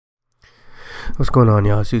What's going on,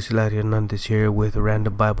 y'all? It's Hilario Hernandez here with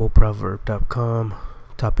randombibleproverb.com.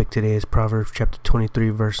 Topic today is Proverbs chapter 23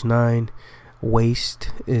 verse 9. Waste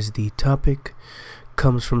is the topic.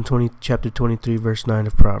 Comes from chapter 23 verse 9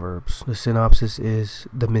 of Proverbs. The synopsis is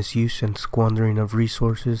the misuse and squandering of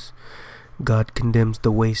resources. God condemns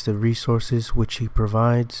the waste of resources which he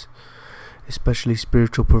provides, especially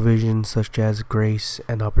spiritual provisions such as grace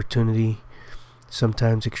and opportunity.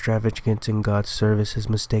 Sometimes extravagance in God's service is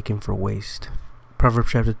mistaken for waste.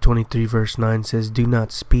 Proverbs chapter 23 verse 9 says, "Do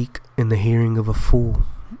not speak in the hearing of a fool,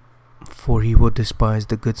 for he will despise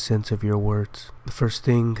the good sense of your words." The first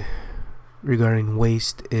thing regarding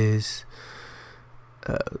waste is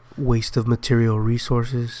waste of material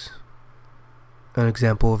resources. An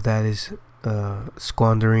example of that is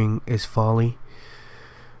squandering is folly.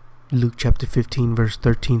 Luke chapter 15 verse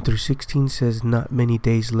 13 through 16 says, "Not many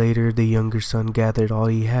days later the younger son gathered all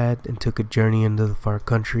he had and took a journey into the far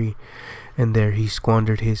country, and there he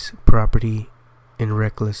squandered his property in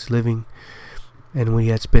reckless living. And when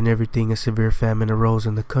he had spent everything, a severe famine arose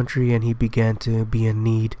in the country, and he began to be in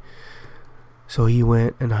need. So he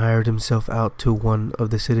went and hired himself out to one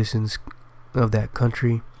of the citizens of that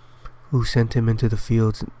country, who sent him into the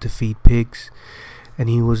fields to feed pigs. And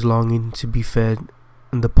he was longing to be fed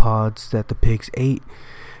the pods that the pigs ate,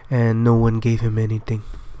 and no one gave him anything."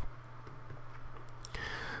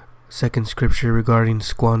 Second scripture regarding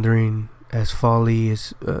squandering as folly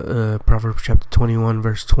is Proverbs chapter 21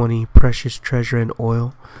 verse 20. "Precious treasure and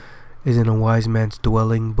oil is in a wise man's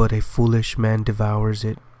dwelling, but a foolish man devours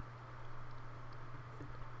it."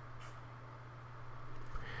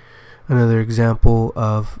 Another example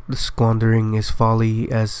of the squandering is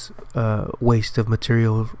folly as waste of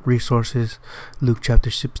material resources. Luke chapter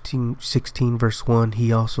 16 verse 1,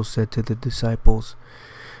 "He also said to the disciples,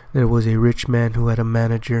 there was a rich man who had a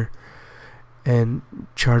manager, and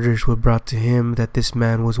charges were brought to him that this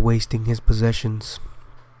man was wasting his possessions."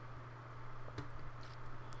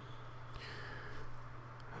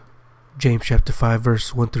 James chapter 5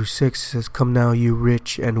 verse 1 through 6 says, "Come now, you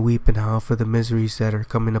rich, and weep and howl for the miseries that are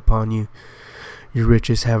coming upon you. Your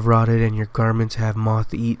riches have rotted, and your garments are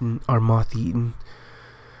moth-eaten.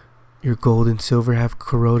 Your gold and silver have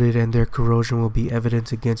corroded, and their corrosion will be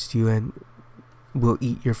evidence against you, and will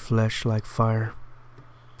eat your flesh like fire.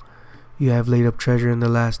 You have laid up treasure in the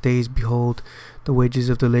last days. Behold, the wages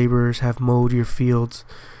of the laborers have mowed your fields,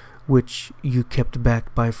 which you kept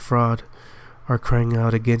back by fraud, are crying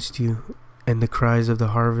out against you, and the cries of the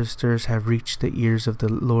harvesters have reached the ears of the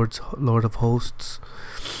Lord of hosts.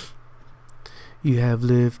 You have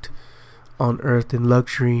lived on earth in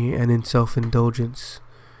luxury and in self-indulgence.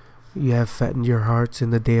 You have fattened your hearts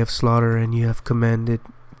in the day of slaughter, and you have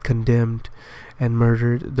condemned, and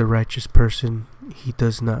murdered the righteous person. He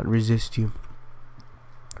does not resist you."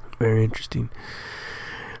 Very interesting.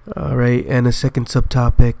 Alright, and a second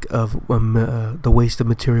subtopic of the waste of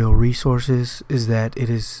material resources is that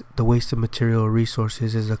the waste of material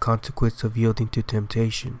resources is a consequence of yielding to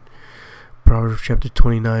temptation. Proverbs chapter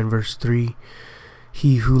 29 verse 3,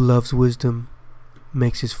 "He who loves wisdom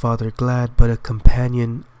makes his father glad, but a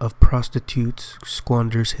companion of prostitutes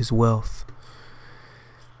squanders his wealth."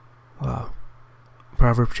 Wow.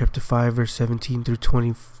 Proverbs chapter 5 verse 17 through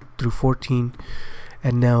 20 through 14,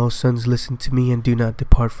 "And now, sons, listen to me, and do not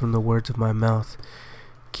depart from the words of my mouth.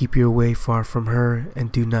 Keep your way far from her,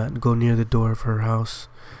 and do not go near the door of her house,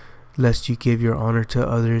 lest you give your honor to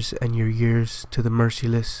others and your years to the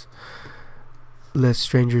merciless. Lest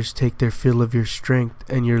strangers take their fill of your strength,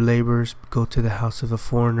 and your labors go to the house of a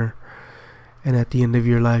foreigner. And at the end of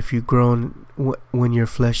your life you groan, when your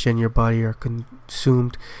flesh and your body are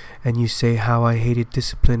consumed, and you say, 'How I hated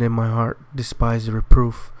discipline, and my heart despised the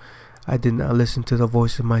reproof. I did not listen to the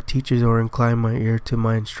voice of my teachers, or incline my ear to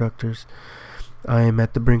my instructors. I am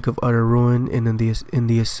at the brink of utter ruin, and in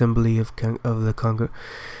the assembly of the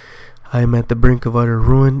I am at the brink of utter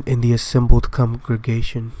ruin in the assembled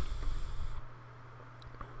congregation."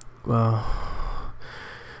 Wow.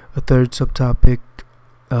 A third subtopic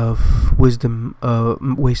of waste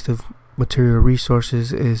of material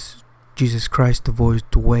resources is Jesus Christ avoids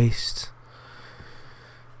waste.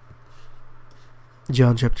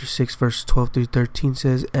 John chapter 6 verse 12 through 13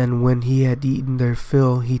 says, "And when he had eaten their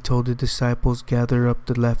fill, he told the disciples, 'Gather up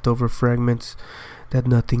the leftover fragments, that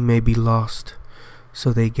nothing may be lost.'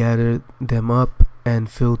 So they gathered them up and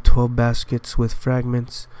filled 12 baskets with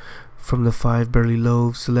fragments from the 5 barley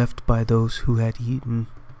loaves left by those who had eaten."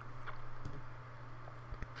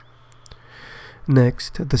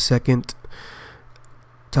 Next, the second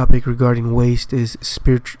topic regarding waste is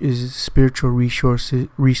spiritual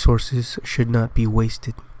resources should not be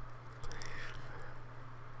wasted.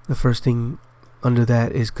 The first thing under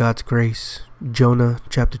that is God's grace. Jonah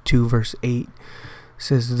chapter 2 verse 8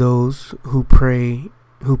 says, those who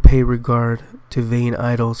pay regard to vain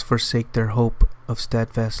idols forsake their hope of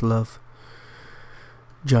steadfast love.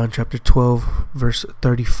 John chapter 12 verse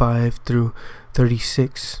 35 through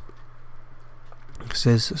 36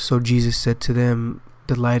 says, so Jesus said to them,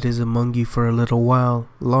 the light is among you for a little while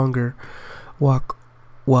longer. Walk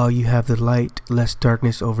while you have the light, lest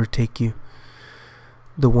darkness overtake you.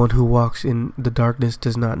 The one who walks in the darkness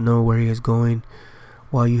does not know where he is going.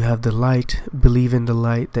 While you have the light, believe in the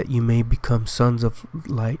light, that you may become sons of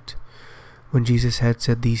light. When Jesus had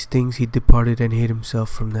said these things, he departed and hid himself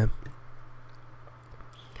from them.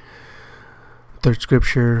 Third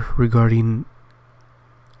scripture regarding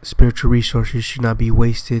spiritual resources should not be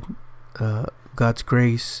wasted. God's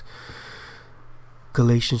grace.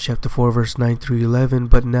 Galatians chapter 4 verse 9 through 11.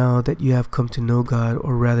 But now that you have come to know God,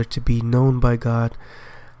 or rather to be known by God,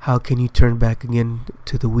 how can you turn back again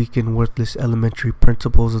to the weak and worthless elementary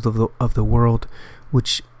principles of the world,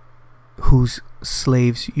 whose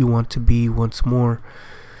slaves you want to be once more?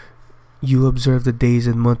 You observe the days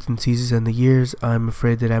and months and seasons and the years. I am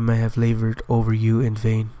afraid that I may have labored over you in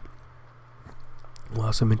vain.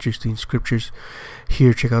 Wow, some interesting scriptures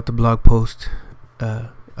here. Check out the blog post.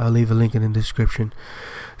 I'll leave a link in the description.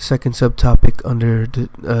 Second subtopic under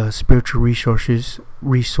the spiritual resources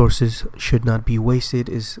should not be wasted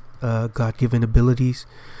is God-given abilities.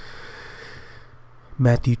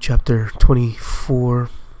 Matthew chapter 24,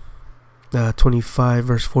 25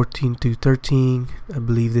 verse 14 through 13. I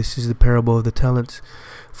believe this is the parable of the talents.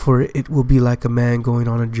 For it will be like a man going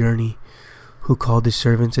on a journey, who called his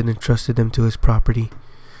servants and entrusted them to his property.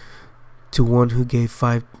 To one he gave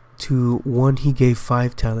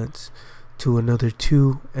 5 talents, to another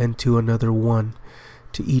 2, and to another 1,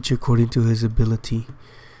 to each according to his ability.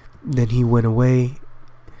 Then he went away.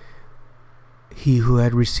 He who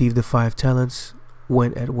had received the 5 talents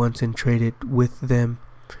went at once and traded with them,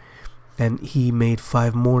 and he made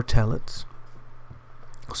 5 more talents.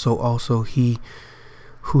 So also he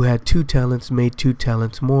who had 2 talents made 2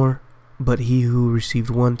 talents more. But he who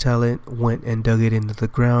received 1 talent went and dug it into the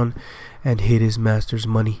ground and hid his master's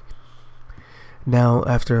money. Now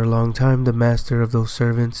after a long time the master of those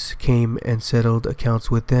servants came and settled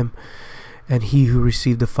accounts with them. And he who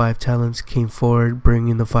received the 5 talents came forward,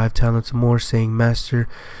 bringing the 5 talents more, saying, Master,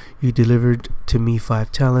 you delivered to me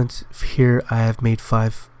 5 talents. Here I have made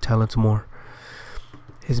 5 talents more.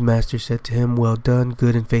 His master said to him, Well done,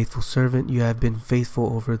 good and faithful servant. You have been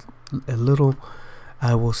faithful over a little.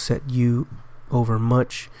 I will set you over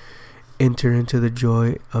much. Enter into the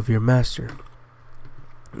joy of your master.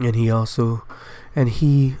 And he also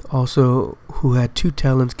who had 2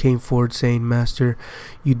 talents came forward, saying, Master,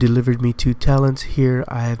 you delivered me 2 talents. Here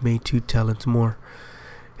I have made 2 talents more.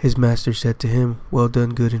 His master said to him, Well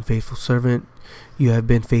done, good and faithful servant. You have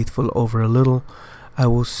been faithful over a little. I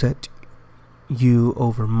will set you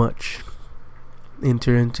over much.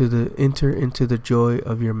 Enter into the joy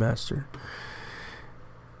of your master.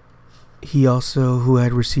 He also, who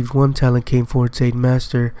had received 1 talent, came forward, saying,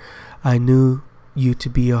 Master, I knew you to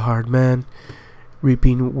be a hard man,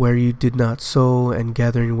 reaping where you did not sow, and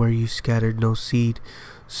gathering where you scattered no seed.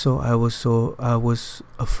 So I was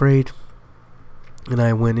afraid, and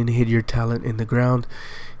I went and hid your talent in the ground.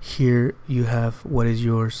 Here you have what is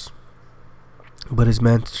yours. But his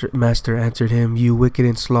master answered him, You wicked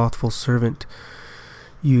and slothful servant.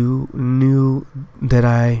 You knew that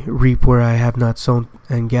I reap where I have not sown,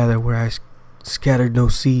 and gather where I scattered no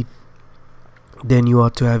seed. Then you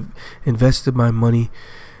ought to have invested my money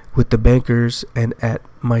with the bankers, and at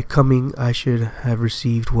my coming I should have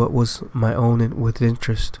received what was my own and with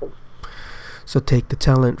interest. So take the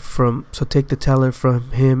talent from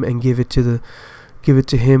him and give it to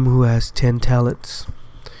him who has 10 talents.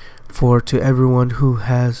 For to everyone who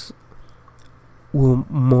has will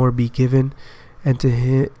more be given, and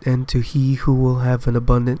to he who will have an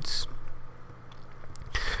abundance.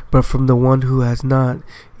 But from the one who has not,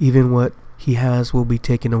 even what he has will be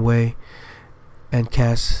taken away. And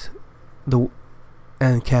cast the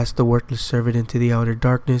worthless servant into the outer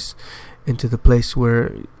darkness, into the place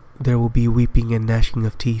where there will be weeping and gnashing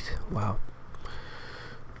of teeth. Wow.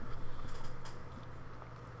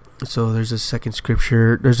 So there's a second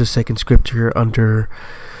scripture under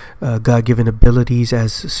God-given abilities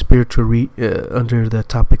as spiritual under the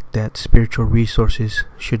topic that spiritual resources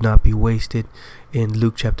should not be wasted, in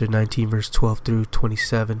Luke chapter 19 verse 12 through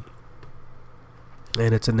 27.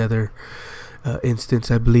 And it's another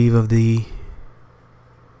instance, I believe, of the...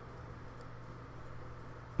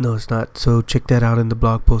 No, it's not. So check that out in the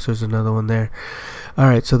blog post. There's another one there.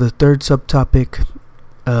 Alright, so the third subtopic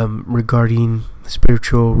regarding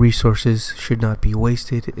spiritual resources should not be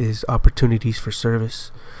wasted is opportunities for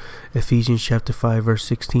service. Ephesians chapter 5 verse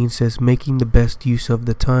 16 says, making the best use of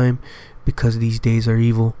the time because these days are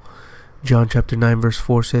evil. John chapter 9 verse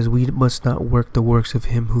 4 says, we must work the works of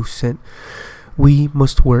him who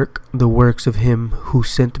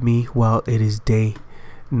sent me while it is day.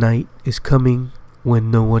 Night is coming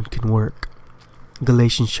when no one can work.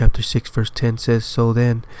 Galatians chapter 6 verse 10 says, so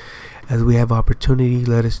then, as we have opportunity,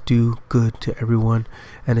 let us do good to everyone,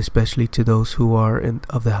 and especially to those who are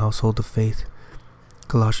of the household of faith.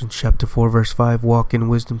 Colossians chapter 4 verse 5, walk in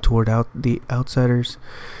wisdom toward the outsiders,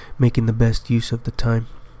 making the best use of the time.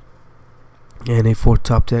 And a fourth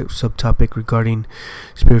subtopic regarding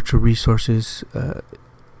spiritual resources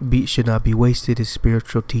should not be wasted is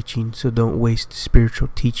spiritual teaching. So don't waste spiritual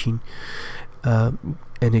teaching, and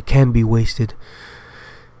it can be wasted.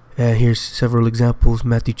 Here's several examples.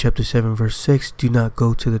 Matthew chapter 7 verse 6, do not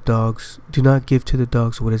give to the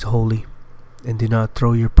dogs what is holy, and do not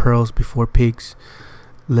throw your pearls before pigs,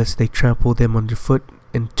 lest they trample them underfoot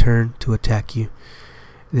and turn to attack you.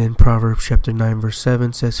 Then Proverbs chapter 9 verse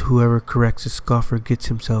 7 says, whoever corrects a scoffer gets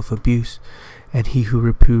himself abuse, and he who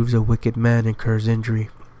reproves a wicked man incurs injury.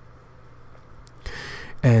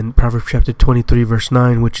 And Proverbs chapter 23 verse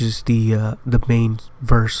 9, which is the main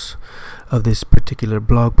verse of this particular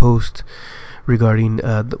blog post regarding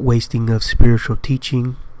the wasting of spiritual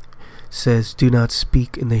teaching, says, do not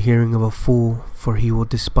speak in the hearing of a fool, for he will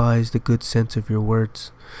despise the good sense of your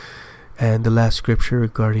words. And the last scripture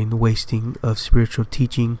regarding the wasting of spiritual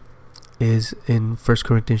teaching is in 1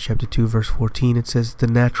 Corinthians chapter 2 verse 14. It says, the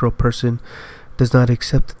natural person does not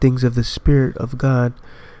accept the things of the Spirit of God,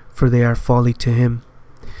 for they are folly to him,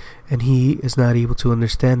 and he is not able to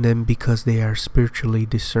understand them because they are spiritually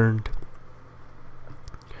discerned.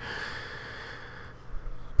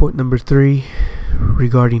 Point number 3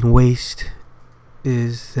 regarding waste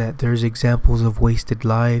is that there's examples of wasted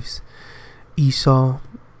lives. Esau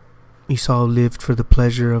lived for the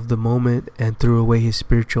pleasure of the moment and threw away his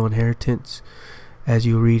spiritual inheritance, as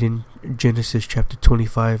you read in Genesis chapter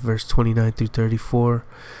 25 verse 29 through 34.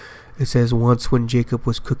 It says, once when Jacob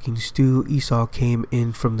was cooking stew, Esau came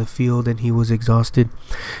in from the field, and he was exhausted.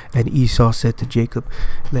 And Esau said to Jacob,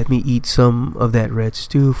 let me eat some of that red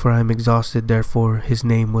stew, for I am exhausted. Therefore his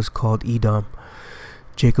name was called Edom.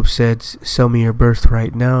 Jacob said, sell me your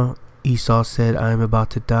birthright now. Esau said, I am about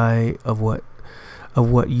to die. Of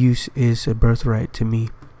what use is a birthright to me?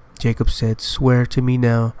 Jacob said, swear to me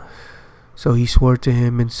now. So he swore to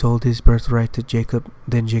him and sold his birthright to Jacob.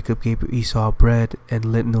 Then Jacob gave Esau bread and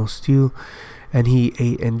lentil stew, and he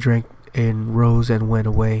ate and drank and rose and went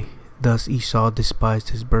away. Thus Esau despised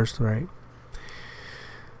his birthright.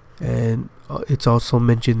 And it's also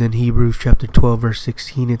mentioned in Hebrews chapter 12 verse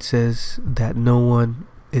 16. It says that no one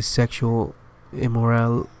is sexually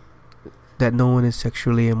immoral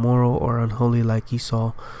or unholy like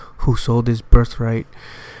Esau, who sold his birthright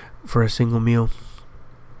for a single meal.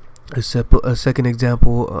 A second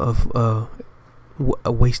example of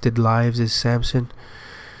wasted lives is Samson.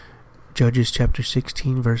 Judges chapter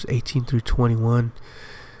 16 verse 18 through 21.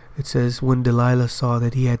 It says, when Delilah saw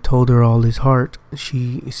that he had told her all his heart,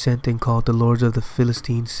 she sent and called the lords of the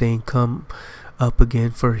Philistines, saying, come up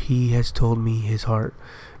again, for he has told me his heart.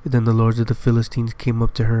 Then the lords of the Philistines came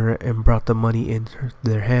up to her and brought the money in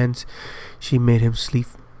their hands. She made him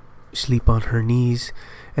sleep on her knees,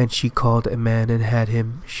 and she called a man and had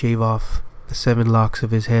him shave off the 7 locks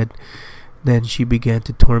of his head. Then she began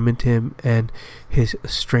to torment him, and his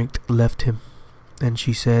strength left him. And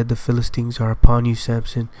she said, the Philistines are upon you,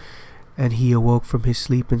 Samson. And he awoke from his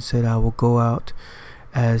sleep and said, I will go out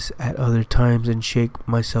as at other times and shake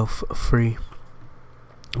myself free.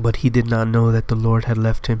 But he did not know that the Lord had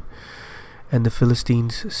left him. And the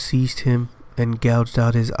Philistines seized him and gouged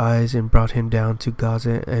out his eyes and brought him down to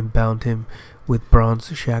Gaza and bound him with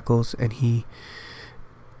bronze shackles, and he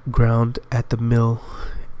ground at the mill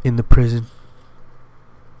in the prison.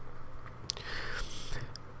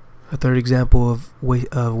 A third example of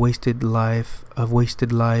wasted lives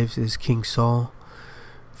is King Saul.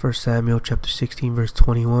 1 Samuel chapter 16 verse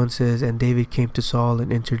 21 says, and David came to Saul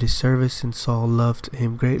and entered his service, and Saul loved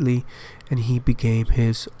him greatly, and he became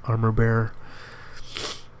his armor bearer.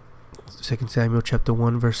 2 Samuel chapter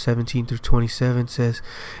 1 verse 17 through 27 says,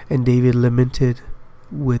 and David lamented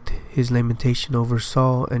with his lamentation over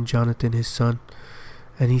Saul and Jonathan his son.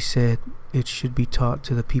 And he said, it should be taught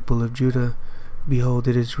to the people of Judah. Behold,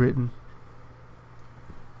 it is written.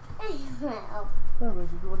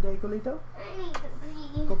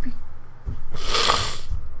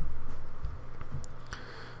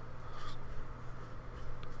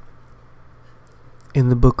 In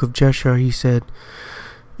the book of Jeshar, he said,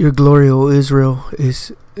 "Your glory, O Israel,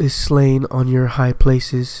 is slain on your high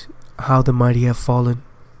places. How the mighty have fallen.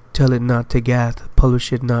 Tell it not to Gath,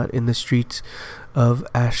 publish it not in the streets of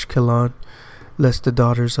Ashkelon, lest the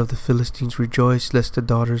daughters of the Philistines rejoice, lest the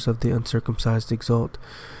daughters of the uncircumcised exult.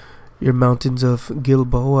 Your mountains of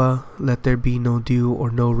Gilboa, let there be no dew or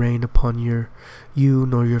no rain upon you,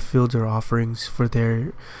 nor your fields or offerings, for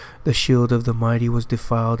there the shield of the mighty was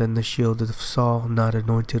defiled, and the shield of Saul not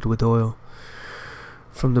anointed with oil.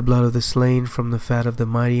 From the blood of the slain, from the fat of the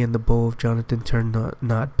mighty, and the bow of Jonathan turned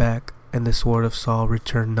not back, and the sword of Saul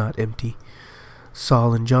returned not empty.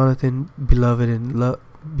 Saul and Jonathan, beloved and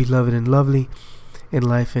lovely, in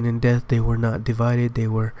life and in death they were not divided. They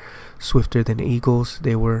were swifter than eagles,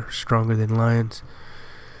 they were stronger than lions.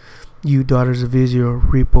 You daughters of Israel,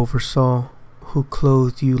 reap over Saul, who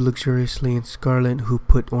clothed you luxuriously in scarlet, who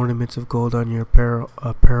put ornaments of gold on your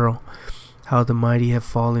apparel. How the mighty have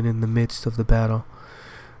fallen in the midst of the battle.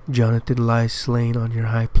 Jonathan lies slain on your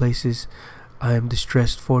high places. I am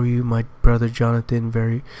distressed for you, my brother Jonathan.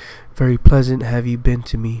 Very, very pleasant have you been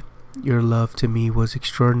to me. Your love to me was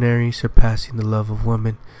extraordinary, surpassing the love of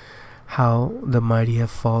women. How the mighty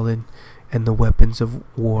have fallen, and the weapons of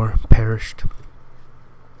war perished."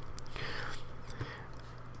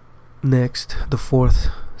 Next, the fourth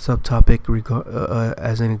subtopic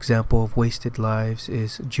as an example of wasted lives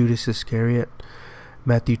is Judas Iscariot.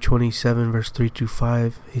 Matthew 27 verse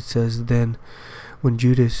 3-5, it says, "Then when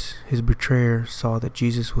Judas, his betrayer, saw that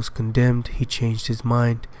Jesus was condemned, he changed his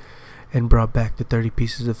mind and brought back the 30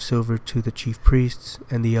 pieces of silver to the chief priests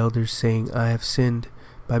and the elders, saying, I have sinned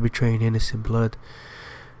by betraying innocent blood.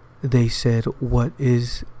 They said, What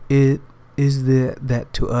is that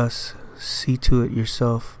to us? See to it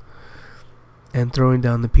yourself. And throwing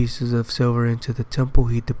down the pieces of silver into the temple,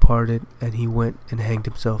 he departed, and he went and hanged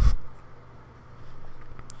himself."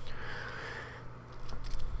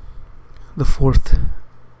 The fourth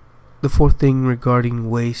thing regarding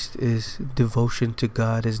waste is devotion to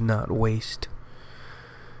God is not waste.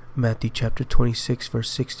 Matthew chapter 26 verse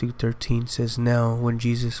 6-13 says, "Now when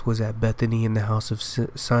Jesus was at Bethany in the house of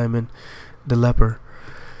Simon the leper,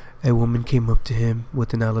 a woman came up to him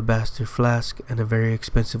with an alabaster flask and a very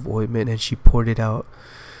expensive ointment, and she poured it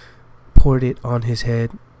on his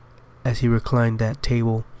head as he reclined at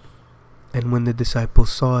table. And when the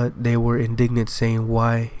disciples saw it, they were indignant, saying,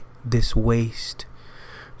 Why this waste?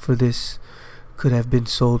 For this could have been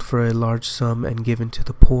sold for a large sum and given to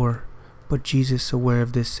the poor. But Jesus, aware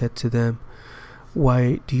of this, said to them,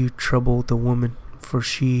 Why do you trouble the woman? For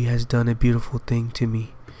she has done a beautiful thing to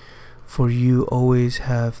me. For you always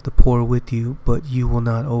have the poor with you, but you will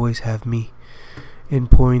not always have me. In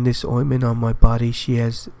pouring this ointment on my body, she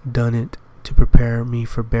has done it to prepare me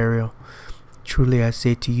for burial. Truly I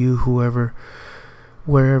say to you,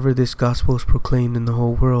 wherever this gospel is proclaimed in the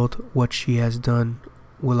whole world, what she has done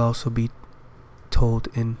will also be told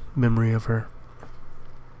in memory of her."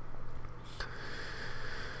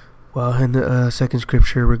 Well, and the second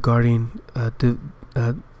scripture regarding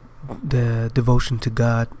the devotion to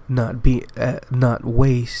God not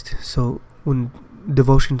waste. So when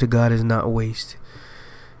devotion to God is not waste,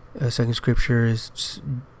 second scripture is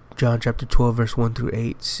John chapter 12 verse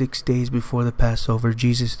 1-8. 6 days before the Passover,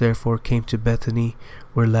 Jesus therefore came to Bethany,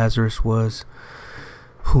 where Lazarus was,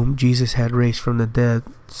 whom Jesus had raised from the dead.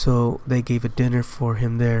 So they gave a dinner for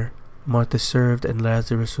him there. Martha served, and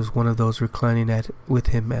Lazarus was one of those reclining with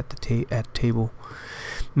him at table.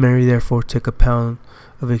 Mary therefore took a pound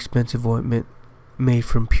of expensive ointment made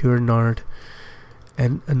from pure nard,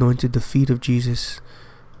 and anointed the feet of Jesus,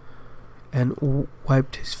 and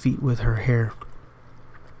wiped his feet with her hair.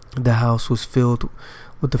 The house was filled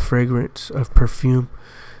with the fragrance of perfume.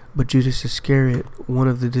 But Judas Iscariot, one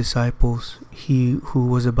of the disciples, he who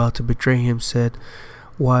was about to betray him, said,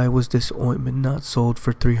 Why was this ointment not sold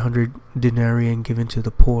for 300 denarii and given to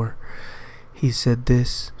the poor? He said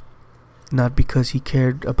this, not because he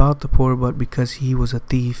cared about the poor, but because he was a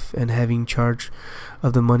thief, and having charge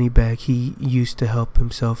of the money bag, he used to help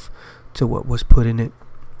himself to what was put in it.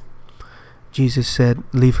 Jesus said,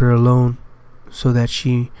 Leave her alone, so that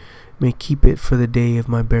she may keep it for the day of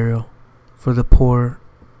my burial. For the poor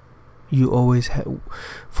you always have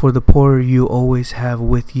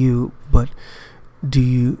with you, but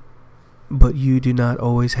you do not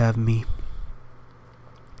always have me.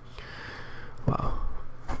 Wow.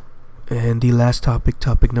 And the last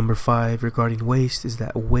topic number 5 regarding waste, is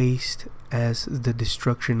that waste as the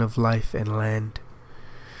destruction of life and land.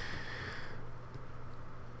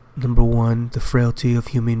 Number 1, the frailty of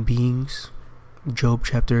human beings. Job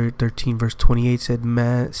chapter 13 verse 28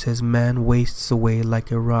 says man wastes away like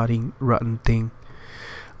a rotten thing.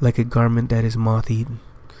 like a garment that is moth-eaten.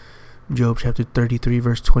 Job chapter 33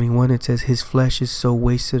 verse 21, it says, his flesh is so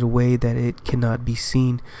wasted away that it cannot be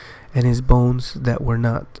seen, and his bones that were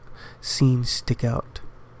not seen stick out.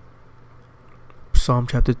 Psalm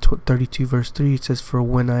chapter 32 verse 3, it says, for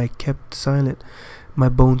when I kept silent, my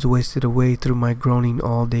bones wasted away through my groaning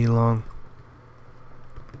all day long.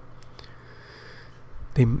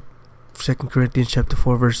 2 Corinthians chapter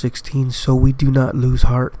 4 verse 16, so we do not lose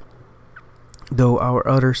heart. Though our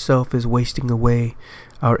outer self is wasting away,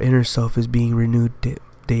 our inner self is being renewed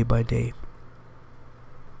day by day.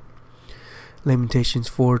 Lamentations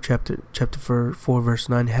 4 chapter 4 verse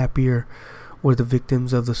 9, happier were the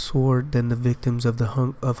victims of the sword than the victims of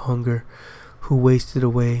of hunger, who wasted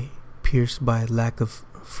away, pierced by lack of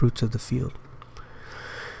fruits of the field.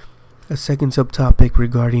 A second subtopic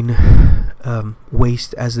regarding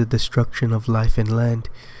waste as the destruction of life and land.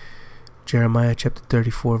 Jeremiah chapter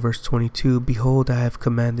 34 verse 22, behold, I have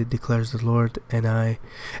commanded, declares the Lord, and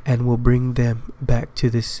will bring them back to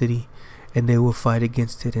this city, and they will fight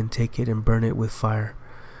against it and take it and burn it with fire.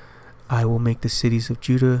 I will make the cities of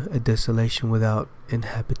Judah a desolation without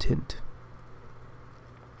inhabitant.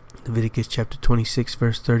 Leviticus chapter 26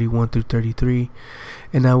 verse 31 through 33,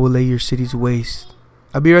 and I will lay your cities waste.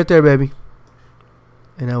 I'll be right there, baby.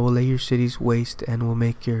 And I will lay your cities waste and will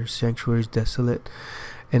make your sanctuaries desolate,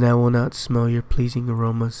 and I will not smell your pleasing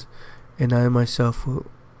aromas, and I myself will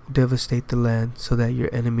devastate the land, so that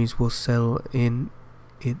your enemies will settle in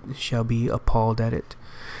it, shall be appalled at it.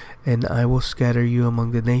 And I will scatter you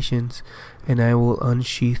among the nations, and I will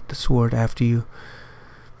unsheath the sword after you,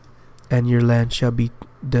 and your land shall be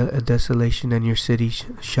a desolation, and your cities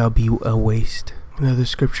shall be a waste. Another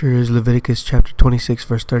scripture is Leviticus chapter 26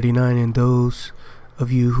 verse 39, and those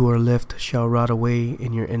of you who are left shall rot away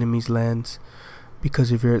in your enemies' lands,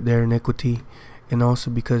 because of their iniquity, and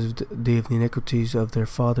also because of the iniquities of their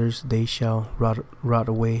fathers, they shall rot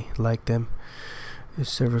away like them.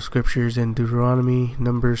 There's several scriptures in Deuteronomy,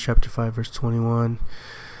 Numbers chapter 5 verse 21,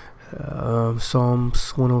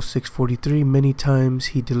 Psalms 106:43. Many times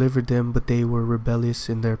he delivered them, but they were rebellious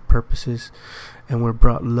in their purposes, and were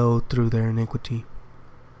brought low through their iniquity.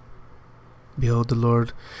 Behold, the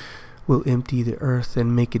Lord will empty the earth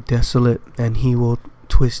and make it desolate, and he will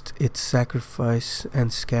twist its sacrifice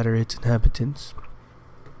and scatter its inhabitants.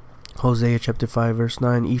 Hosea chapter 5 verse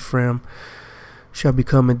 9, Ephraim shall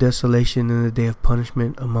become a desolation in the day of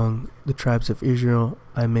punishment. Among the tribes of Israel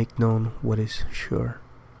I make known what is sure.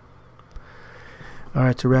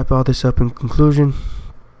 Alright, to wrap all this up in conclusion,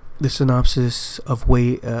 the synopsis of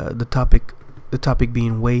the topic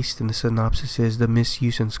being waste, and the synopsis is the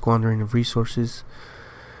misuse and squandering of resources.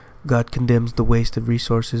 God condemns the waste of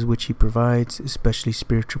resources which he provides, especially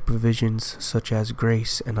spiritual provisions such as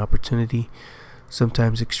grace and opportunity.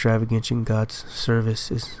 Sometimes extravagance in God's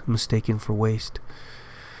service is mistaken for waste.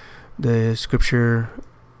 The scripture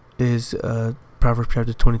is Proverbs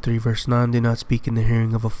chapter 23 verse 9, do not speak in the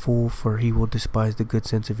hearing of a fool, for he will despise the good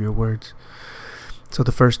sense of your words. So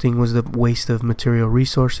the first thing was the waste of material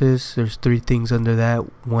resources. There's three things under that.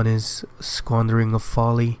 One is squandering of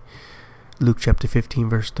folly. Luke chapter 15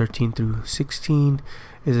 verse 13 through 16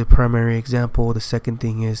 is a primary example. The second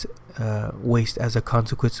thing is waste as a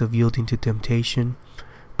consequence of yielding to temptation.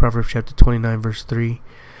 Proverbs chapter 29 verse 3.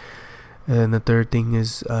 And the third thing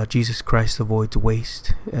is Jesus Christ avoids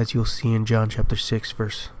waste, as you'll see in John chapter 6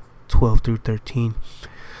 verse 12 through 13.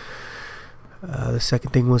 The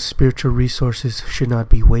second thing was spiritual resources should not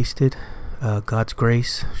be wasted. God's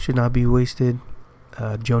grace should not be wasted.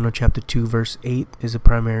 Jonah chapter 2 verse 8 is a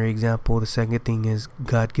primary example. The second thing is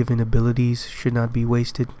God-given abilities should not be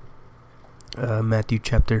wasted. Matthew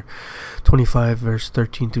chapter 25 verse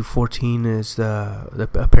 13 through 14 is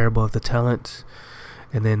a parable of the talents.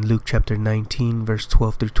 And then Luke chapter 19 verse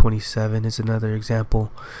 12 through 27 is another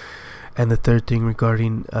example. And the third thing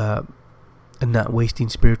regarding not wasting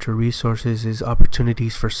spiritual resources is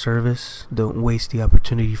opportunities for service. Don't waste the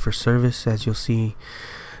opportunity for service, as you'll see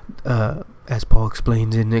as Paul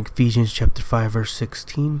explains in Ephesians chapter 5 verse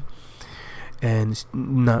 16. And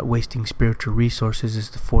not wasting spiritual resources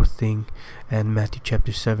is the fourth thing, and Matthew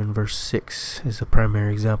chapter 7 verse 6 is a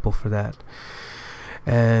primary example for that.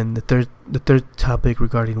 And the third topic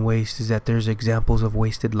regarding waste is that there's examples of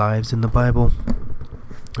wasted lives in the Bible.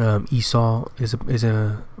 Esau is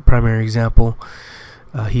a primary example.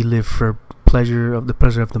 He lived for pleasure of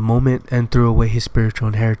the moment, and threw away his spiritual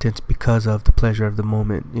inheritance because of the pleasure of the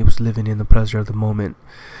moment. He was living in the pleasure of the moment.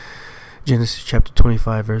 Genesis chapter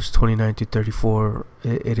 25 verse 29 to 34,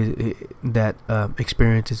 that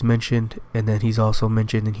experience is mentioned, and then he's also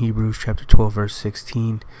mentioned in Hebrews chapter 12 verse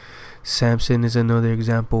 16. Samson is another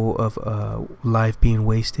example of life being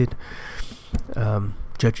wasted.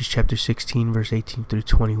 Judges chapter 16 verse 18 through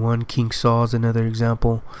 21. King Saul is another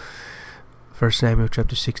example. 1 Samuel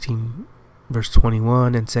chapter 16 verse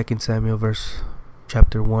 21 and 2 Samuel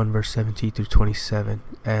chapter 1 verse 17 through 27.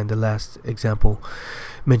 And the last example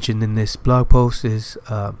mentioned in this blog post is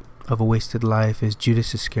of a wasted life is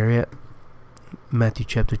Judas Iscariot. Matthew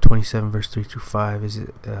chapter 27 verse 3 through 5 is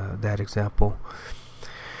that example.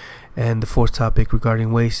 And the fourth topic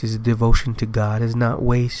regarding waste is devotion to God is not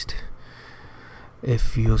waste.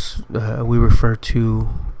 If you we refer to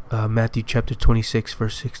Matthew chapter 26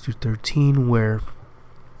 verse 6 through 13, where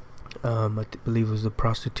I believe it was the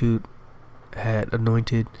prostitute had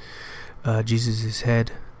anointed Jesus'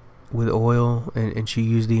 head with oil, and she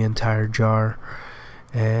used the entire jar.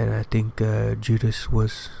 And I think Judas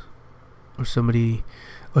was, or somebody,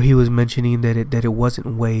 or he was mentioning that it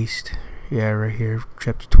wasn't waste. Yeah, right here,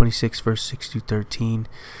 chapter 26, verse 6 to 13.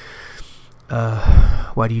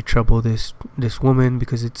 Why do you trouble this woman?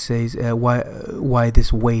 Because it says, why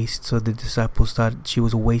this waste? So the disciples thought she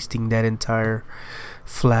was wasting that entire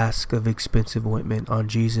flask of expensive ointment on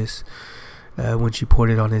Jesus when she poured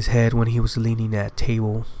it on his head when he was leaning at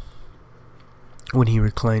table, when he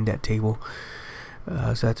reclined at table.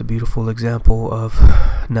 So that's a beautiful example of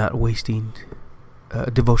not wasting,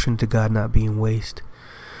 devotion to God not being waste.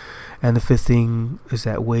 And the fifth thing is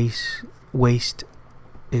that waste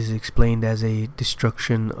is explained as a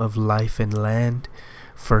destruction of life and land.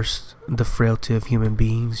 First, the frailty of human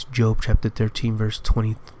beings. Job chapter 13 verse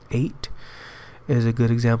 28 is a good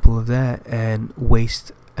example of that. And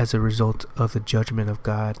waste as a result of the judgment of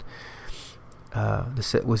God.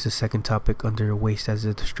 Was the second topic under waste as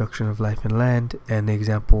a destruction of life and land. And the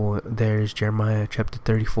example there is Jeremiah chapter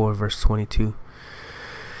 34 verse 22.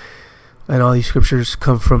 And all these scriptures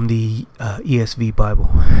come from the ESV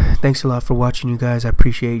Bible. Thanks a lot for watching, you guys. I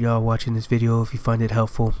appreciate y'all watching this video. If you find it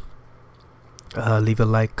helpful, leave a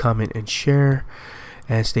like, comment, and share.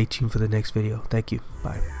 And stay tuned for the next video. Thank you.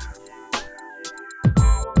 Bye.